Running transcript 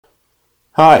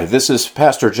Hi, this is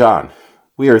Pastor John.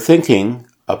 We are thinking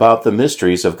about the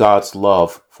mysteries of God's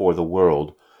love for the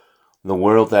world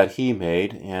that He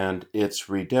made, and its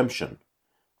redemption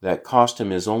that cost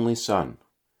Him His only Son.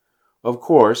 Of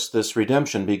course, this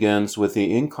redemption begins with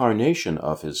the incarnation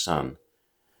of His Son.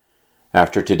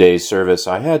 After today's service,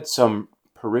 I had some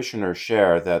parishioners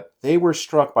share that they were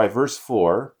struck by verse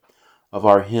 4 of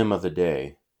our hymn of the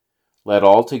day, "Let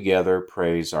all together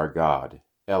praise our God,"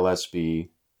 LSB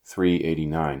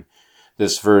 389.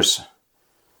 This verse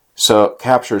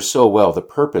captures so well the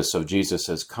purpose of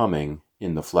Jesus' coming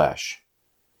in the flesh.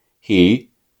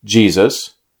 He,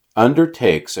 Jesus,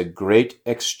 undertakes a great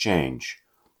exchange,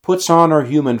 puts on our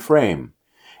human frame,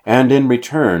 and in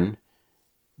return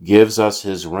gives us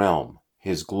His realm,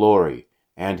 His glory,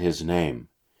 and His name.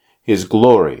 His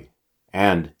glory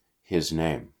and His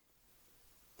name.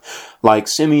 Like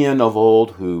Simeon of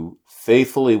old, who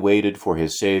faithfully waited for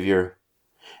his Savior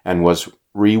and was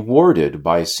rewarded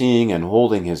by seeing and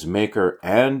holding his Maker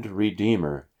and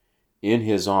Redeemer in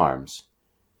His arms,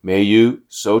 may you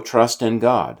so trust in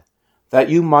God that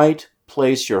you might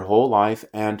place your whole life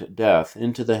and death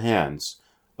into the hands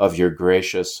of your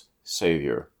gracious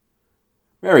Savior.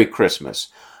 Merry Christmas.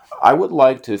 I would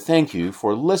like to thank you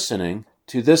for listening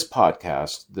to this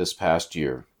podcast this past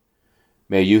year.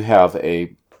 May you have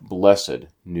a blessed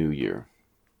new year.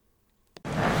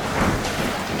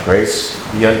 Grace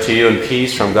be unto you and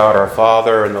peace from God our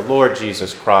Father and the Lord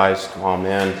Jesus Christ.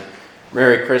 Amen.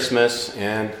 Merry Christmas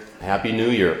and Happy New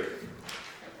Year.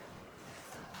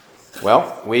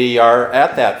 Well, we are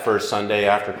at that first Sunday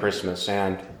after Christmas,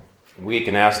 and we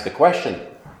can ask the question,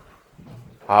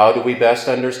 how do we best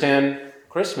understand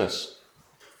Christmas?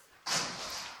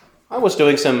 I was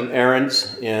doing some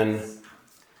errands in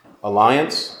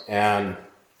Alliance and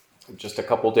just a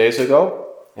couple days ago,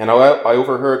 and I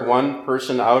overheard one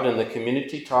person out in the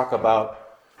community talk about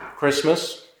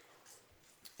Christmas,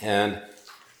 and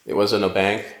it was in a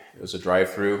bank. It was a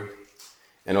drive-through,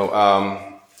 and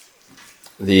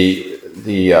the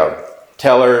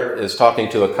teller is talking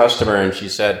to a customer, and she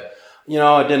said,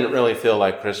 I didn't really feel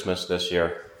like Christmas this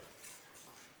year.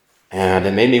 And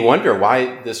it made me wonder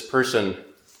why this person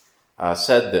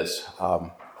said this.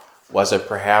 Was it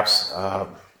perhaps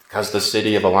because the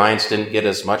city of Alliance didn't get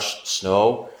as much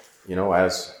snow,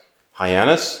 as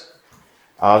Hyannis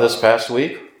this past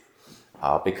week?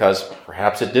 Because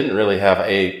perhaps it didn't really have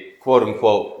a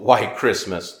quote-unquote white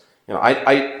Christmas.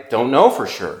 I don't know for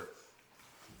sure.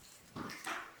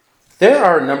 There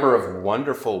are a number of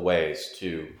wonderful ways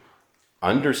to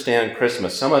understand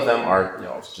Christmas. Some of them are,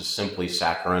 just simply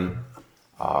saccharine,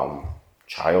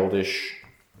 childish,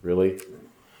 really.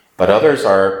 But others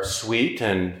are sweet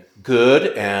and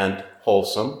good and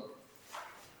wholesome.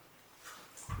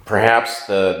 Perhaps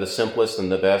the simplest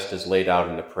and the best is laid out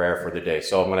in the prayer for the day.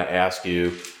 So I'm going to ask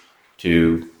you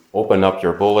to open up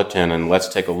your bulletin and let's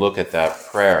take a look at that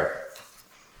prayer.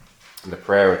 The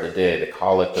prayer of the day, the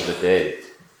collect of the day.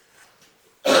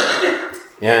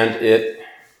 And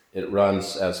it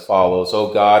runs as follows.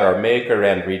 O God, our Maker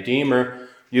and Redeemer,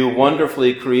 you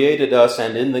wonderfully created us,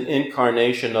 and in the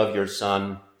incarnation of your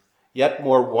Son, yet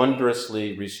more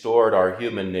wondrously restored our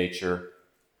human nature.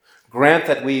 Grant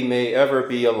that we may ever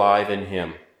be alive in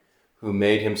Him, who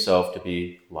made Himself to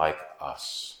be like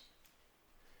us.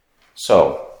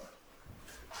 So,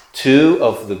 two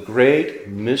of the great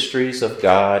mysteries of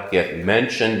God get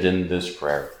mentioned in this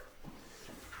prayer.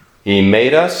 He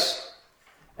made us,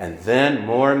 and then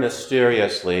more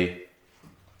mysteriously,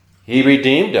 He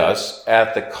redeemed us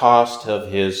at the cost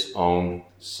of His own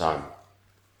Son.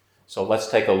 So let's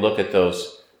take a look at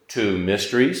those two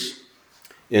mysteries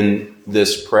in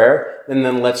this prayer, and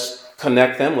then let's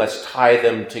connect them, let's tie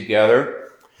them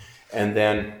together, and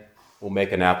then we'll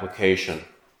make an application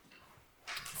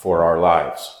for our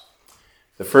lives.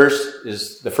 The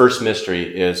first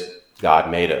mystery is God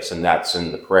made us, and that's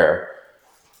in the prayer.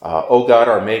 O God,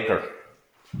 our Maker.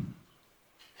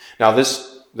 Now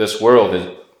this world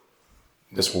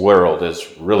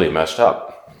is really messed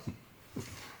up.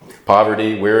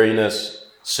 Poverty, weariness,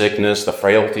 sickness, the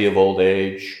frailty of old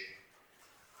age,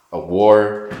 a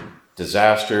war,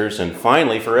 disasters, and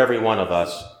finally, for every one of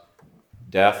us,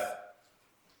 death.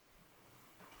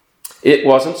 It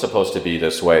wasn't supposed to be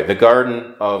this way. The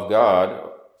garden of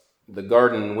God, the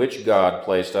garden in which God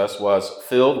placed us, was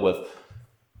filled with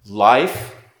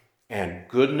life and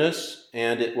goodness,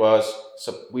 and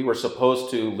we were supposed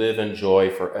to live in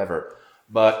joy forever.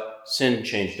 But sin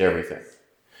changed everything.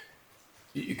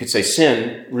 You could say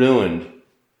sin ruined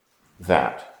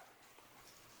that.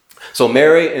 So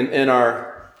Mary, in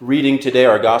our reading today,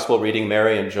 our gospel reading,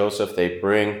 Mary and Joseph, they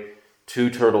bring 2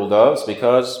 turtle doves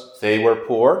because they were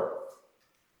poor.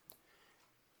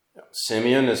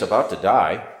 Simeon is about to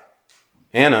die.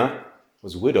 Hannah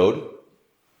was widowed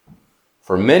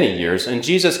for many years, and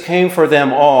Jesus came for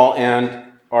them all,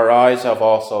 and our eyes have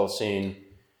also seen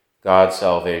God's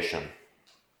salvation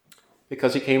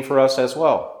because he came for us as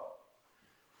well.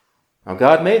 Now,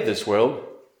 God made this world,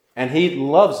 and he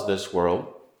loves this world,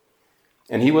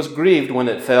 and he was grieved when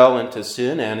it fell into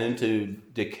sin and into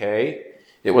decay.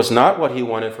 It was not what he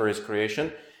wanted for his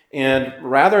creation, and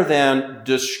rather than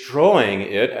destroying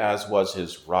it, as was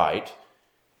his right,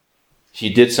 he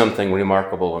did something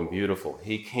remarkable and beautiful.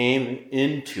 He came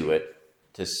into it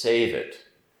to save it,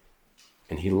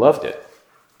 and he loved it.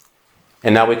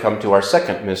 And now we come to our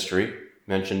second mystery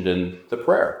mentioned in the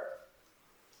prayer.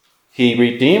 He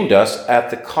redeemed us at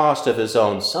the cost of his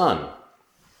own Son.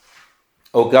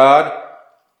 O God,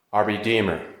 our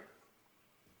Redeemer,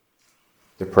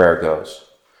 the prayer goes.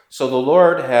 So the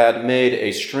Lord had made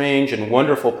a strange and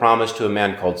wonderful promise to a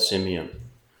man called Simeon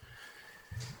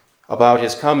about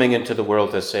his coming into the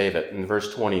world to save it. In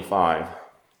verse 25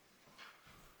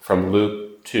 from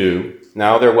Luke 2,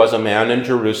 now there was a man in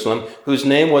Jerusalem whose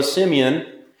name was Simeon,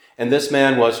 and this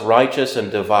man was righteous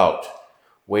and devout,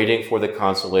 waiting for the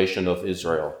consolation of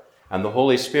Israel. And the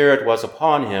Holy Spirit was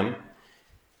upon him,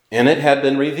 and it had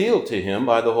been revealed to him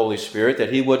by the Holy Spirit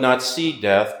that he would not see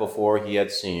death before he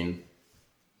had seen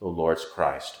the Lord's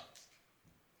Christ.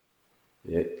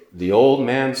 The old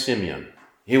man Simeon,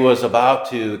 he was about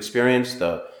to experience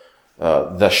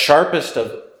the sharpest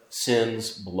of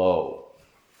sin's blow,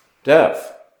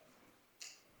 death.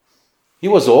 He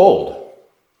was old,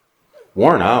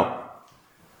 worn out.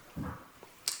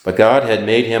 But God had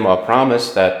made him a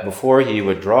promise that before he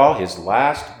would draw his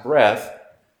last breath,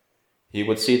 he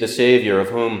would see the Savior of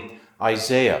whom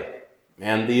Isaiah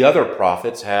and the other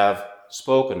prophets have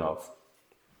spoken of.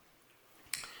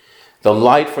 The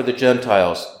light for the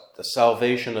Gentiles, the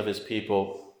salvation of his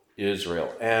people,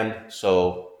 Israel. And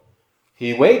so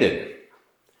he waited.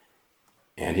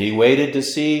 And he waited to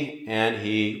see, and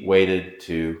he waited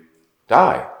to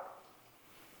die.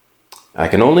 I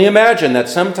can only imagine that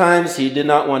sometimes he did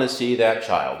not want to see that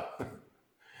child.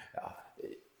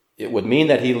 It would mean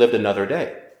that he lived another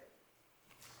day.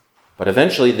 But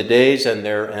eventually the days and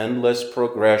their endless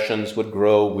progressions would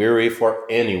grow weary for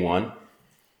anyone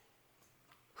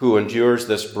who endures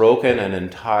this broken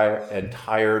and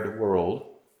tired world.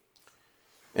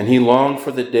 And he longed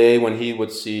for the day when he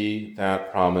would see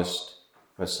that promised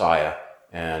Messiah.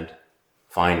 And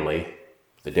finally,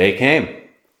 the day came.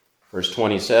 Verse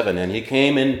 27, and he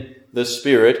came in the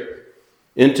Spirit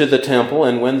into the temple,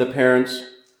 and when the parents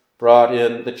brought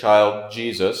in the child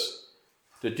Jesus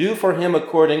to do for him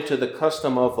according to the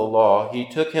custom of the law, he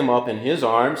took him up in his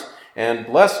arms and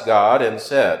blessed God and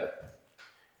said,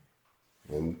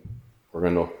 and we're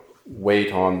going to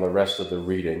wait on the rest of the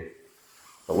reading,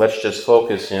 but let's just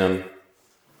focus in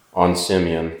on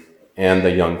Simeon and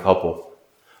the young couple.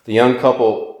 The young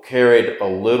couple carried a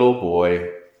little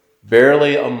boy,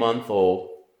 barely a month old,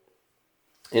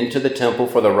 into the temple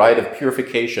for the rite of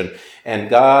purification, and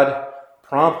God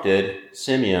prompted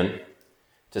Simeon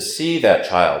to see that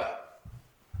child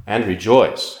and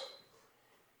rejoice.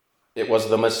 It was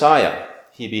the Messiah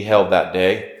he beheld that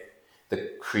day. The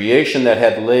creation that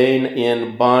had lain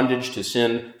in bondage to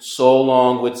sin so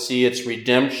long would see its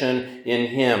redemption in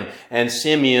him, and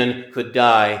Simeon could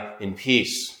die in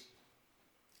peace.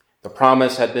 The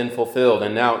promise had been fulfilled,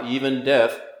 and now even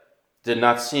death did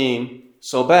not seem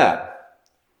so bad.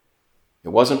 It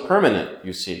wasn't permanent,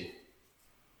 you see.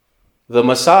 The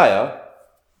Messiah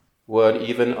would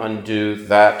even undo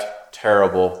that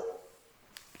terrible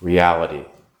reality.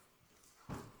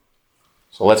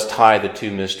 So let's tie the two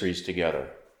mysteries together.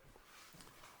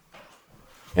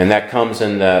 And that comes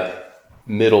in that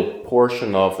middle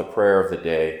portion of the prayer of the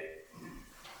day.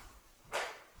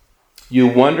 You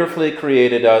wonderfully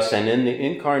created us, and in the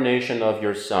incarnation of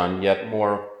your Son, yet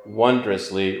more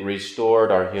wondrously restored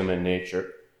our human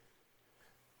nature.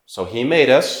 So he made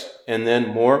us, and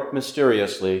then more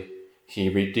mysteriously, he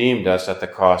redeemed us at the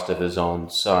cost of his own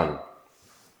Son.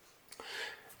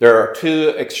 There are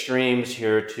two extremes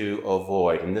here to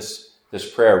avoid, and this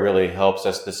prayer really helps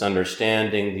us. This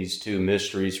understanding, these two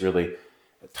mysteries really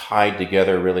tied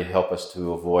together really help us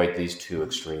to avoid these two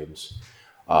extremes,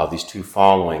 these two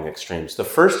following extremes. The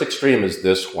first extreme is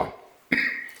this one.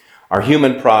 Our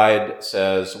human pride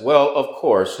says, well, of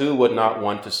course, who would not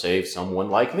want to save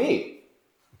someone like me?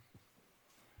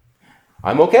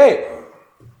 I'm okay.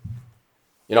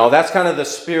 You know, that's kind of the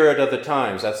spirit of the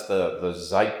times. That's the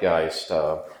zeitgeist.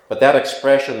 But that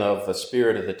expression of the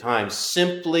spirit of the times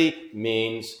simply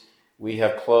means we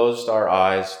have closed our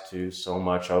eyes to so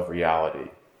much of reality.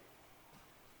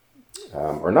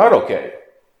 Or not okay.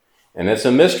 And it's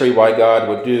a mystery why God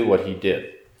would do what he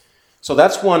did. So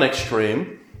that's one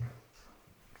extreme.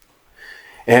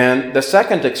 And the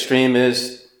second extreme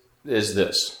is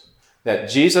this, that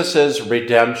Jesus'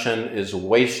 redemption is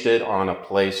wasted on a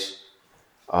place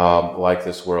like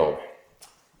this world.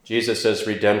 Jesus'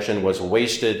 redemption was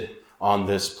wasted on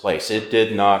this place. It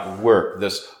did not work.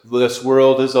 This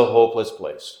world is a hopeless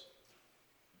place.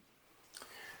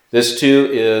 This too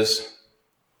is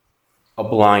a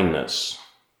blindness,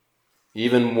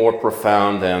 even more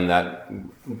profound than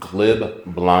that glib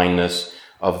blindness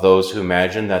of those who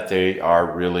imagine that they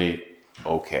are really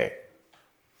okay.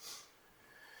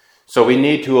 So we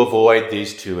need to avoid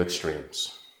these two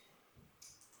extremes.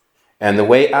 And the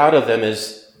way out of them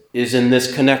is in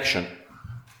this connection.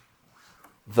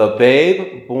 The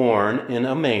babe born in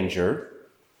a manger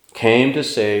came to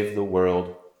save the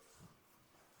world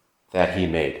that he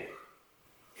made.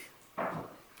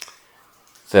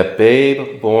 The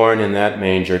babe born in that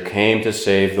manger came to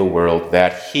save the world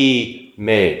that he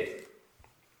made.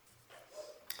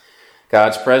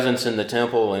 God's presence in the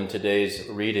temple in today's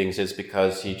readings is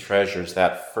because he treasures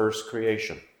that first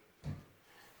creation.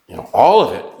 All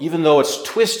of it, even though it's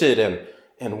twisted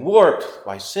and warped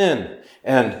by sin.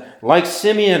 And like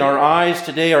Simeon, our eyes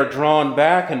today are drawn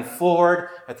back and forward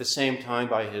at the same time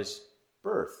by his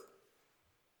birth.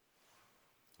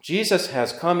 Jesus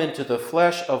has come into the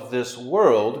flesh of this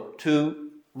world to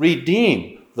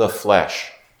redeem the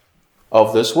flesh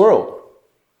of this world.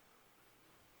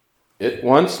 It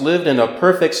once lived in a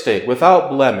perfect state, without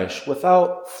blemish,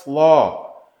 without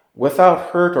flaw,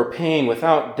 without hurt or pain,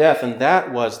 without death, and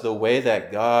that was the way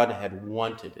that God had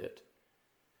wanted it.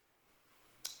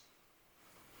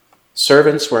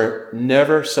 Servants were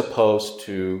never supposed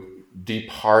to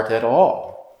depart at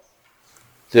all.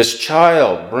 This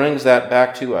child brings that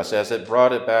back to us as it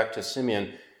brought it back to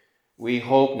Simeon. We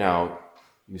hope now,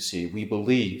 we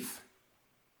believe.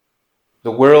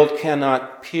 The world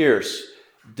cannot pierce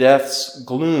death's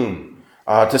gloom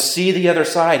to see the other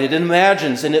side. It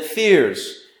imagines and it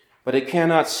fears, but it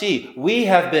cannot see. We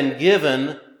have been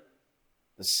given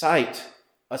a sight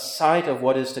of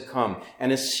what is to come.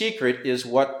 And a secret is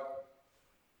what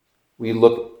we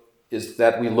look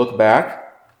back.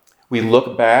 We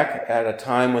look back at a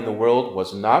time when the world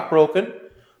was not broken,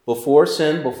 before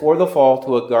sin, before the fall,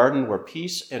 to a garden where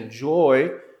peace and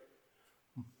joy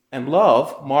and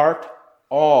love marked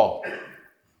all.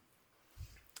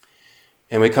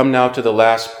 And we come now to the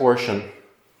last portion. And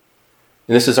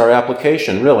this is our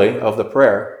application, really, of the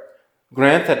prayer.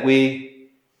 Grant that we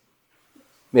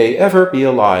may ever be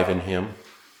alive in him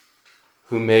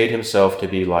who made himself to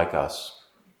be like us.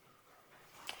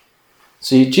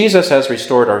 See, Jesus has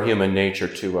restored our human nature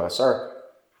to us.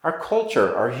 Our culture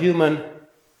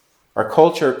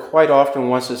quite often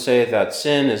wants to say that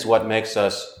sin is what makes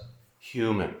us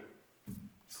human.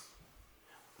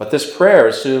 But this prayer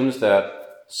assumes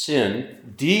that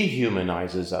sin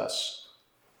dehumanizes us.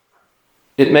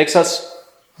 It makes us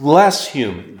less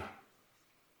human.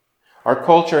 Our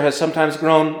culture has sometimes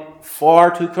grown far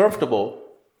too comfortable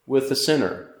with the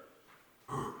sinner.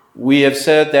 We have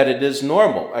said that it is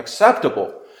normal,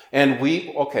 acceptable, and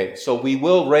we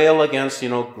will rail against,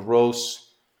 the gross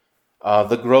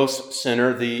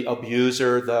sinner, the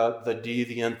abuser, the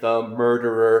deviant, the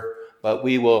murderer, but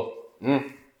we will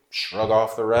shrug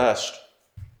off the rest.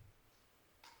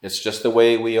 It's just the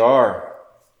way we are.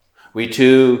 We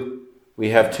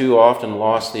have too often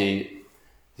lost the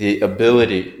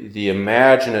ability, the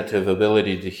imaginative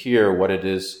ability to hear what it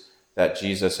is that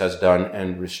Jesus has done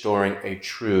and restoring a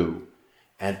true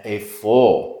and a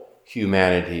full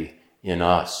humanity in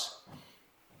us.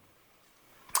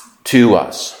 To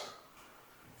us.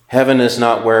 Heaven is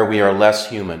not where we are less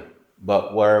human,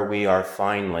 but where we are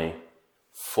finally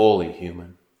fully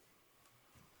human.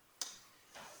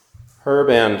 Herb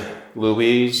and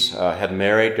Louise had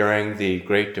married during the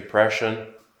Great Depression,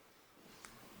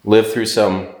 lived through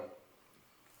some,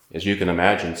 as you can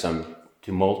imagine, some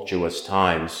tumultuous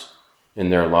times in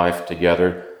their life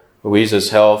together.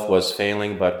 Louise's health was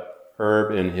failing, but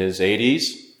Herb, in his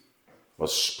 80s,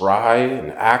 was spry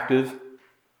and active.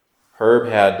 Herb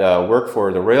had worked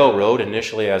for the railroad,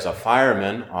 initially as a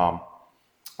fireman on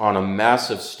a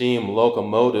massive steam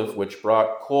locomotive which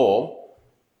brought coal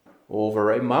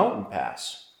over a mountain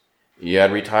pass. He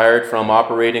had retired from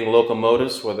operating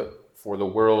locomotives for the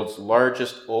world's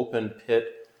largest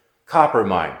open-pit copper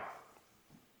mine.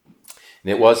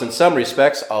 And it was, in some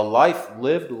respects, a life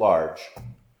lived large.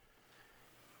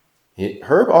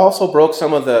 Herb also broke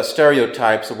some of the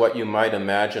stereotypes of what you might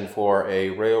imagine for a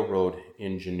railroad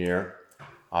engineer.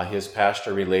 His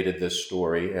pastor related this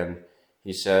story, and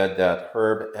he said that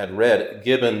Herb had read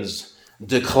Gibbon's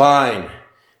Decline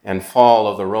and Fall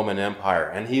of the Roman Empire,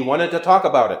 and he wanted to talk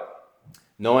about it,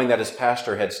 knowing that his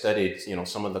pastor had studied,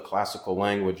 some of the classical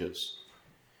languages.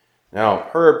 Now,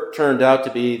 Herb turned out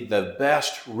to be the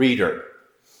best reader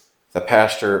the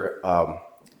pastor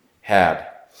had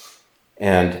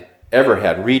and ever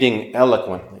had, reading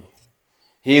eloquently.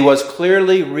 He was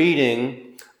clearly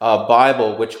reading a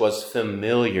Bible which was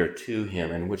familiar to him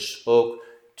and which spoke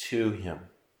to him.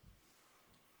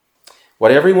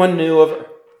 What everyone knew of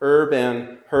Herb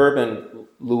and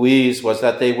Louise was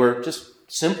that they were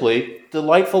just simply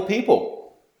delightful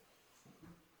people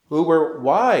who were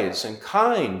wise and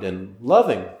kind and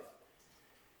loving.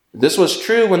 This was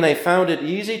true when they found it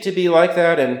easy to be like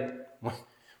that and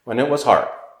when it was hard.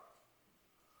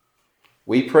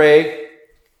 We pray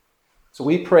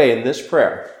in this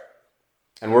prayer,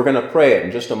 and we're going to pray it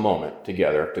in just a moment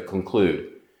together to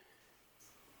conclude.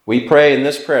 We pray in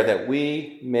this prayer that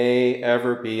we may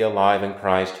ever be alive in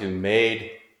Christ, who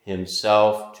made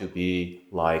himself to be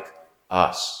like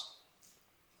us.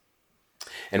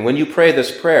 And when you pray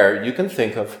this prayer, you can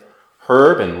think of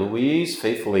Herb and Louise,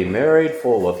 faithfully married,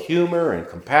 full of humor and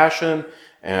compassion,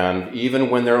 and even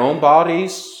when their own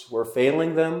bodies were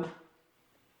failing them.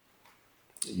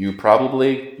 You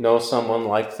probably know someone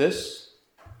like this,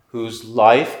 whose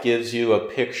life gives you a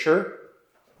picture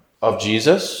of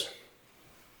Jesus.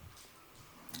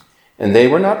 And they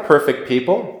were not perfect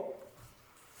people,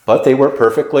 but they were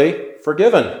perfectly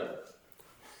forgiven.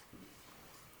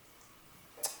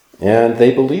 And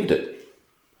they believed it.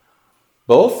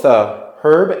 Both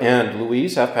Herb and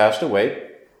Louise have passed away,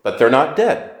 but they're not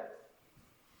dead.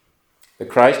 The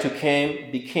Christ who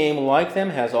became like them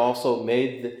has also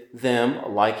made them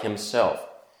like himself.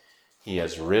 He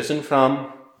has risen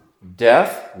from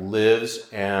death, lives,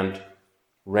 and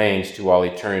reigns to all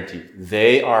eternity.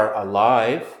 They are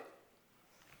alive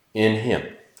in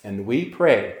him. And we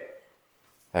pray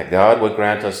that God would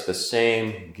grant us the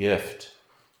same gift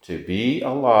to be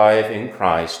alive in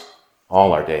Christ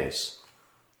all our days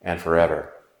and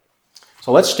forever.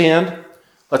 So let's stand.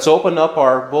 Let's open up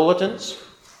our bulletins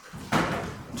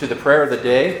to the prayer of the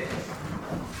day.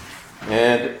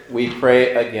 And we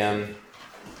pray again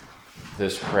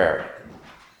this prayer.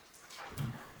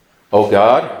 O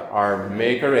God, our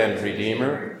Maker and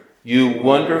Redeemer, you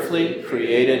wonderfully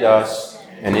created us,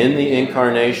 and in the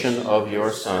incarnation of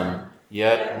your Son,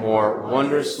 yet more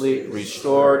wondrously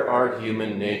restored our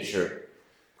human nature.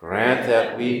 Grant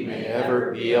that we may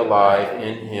ever be alive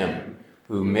in him,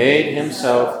 who made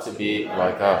himself to be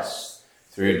like us,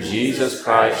 through Jesus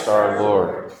Christ our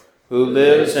Lord, who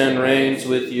lives and reigns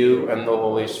with you and the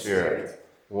Holy Spirit,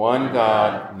 one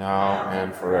God, now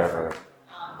and forever.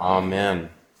 Amen.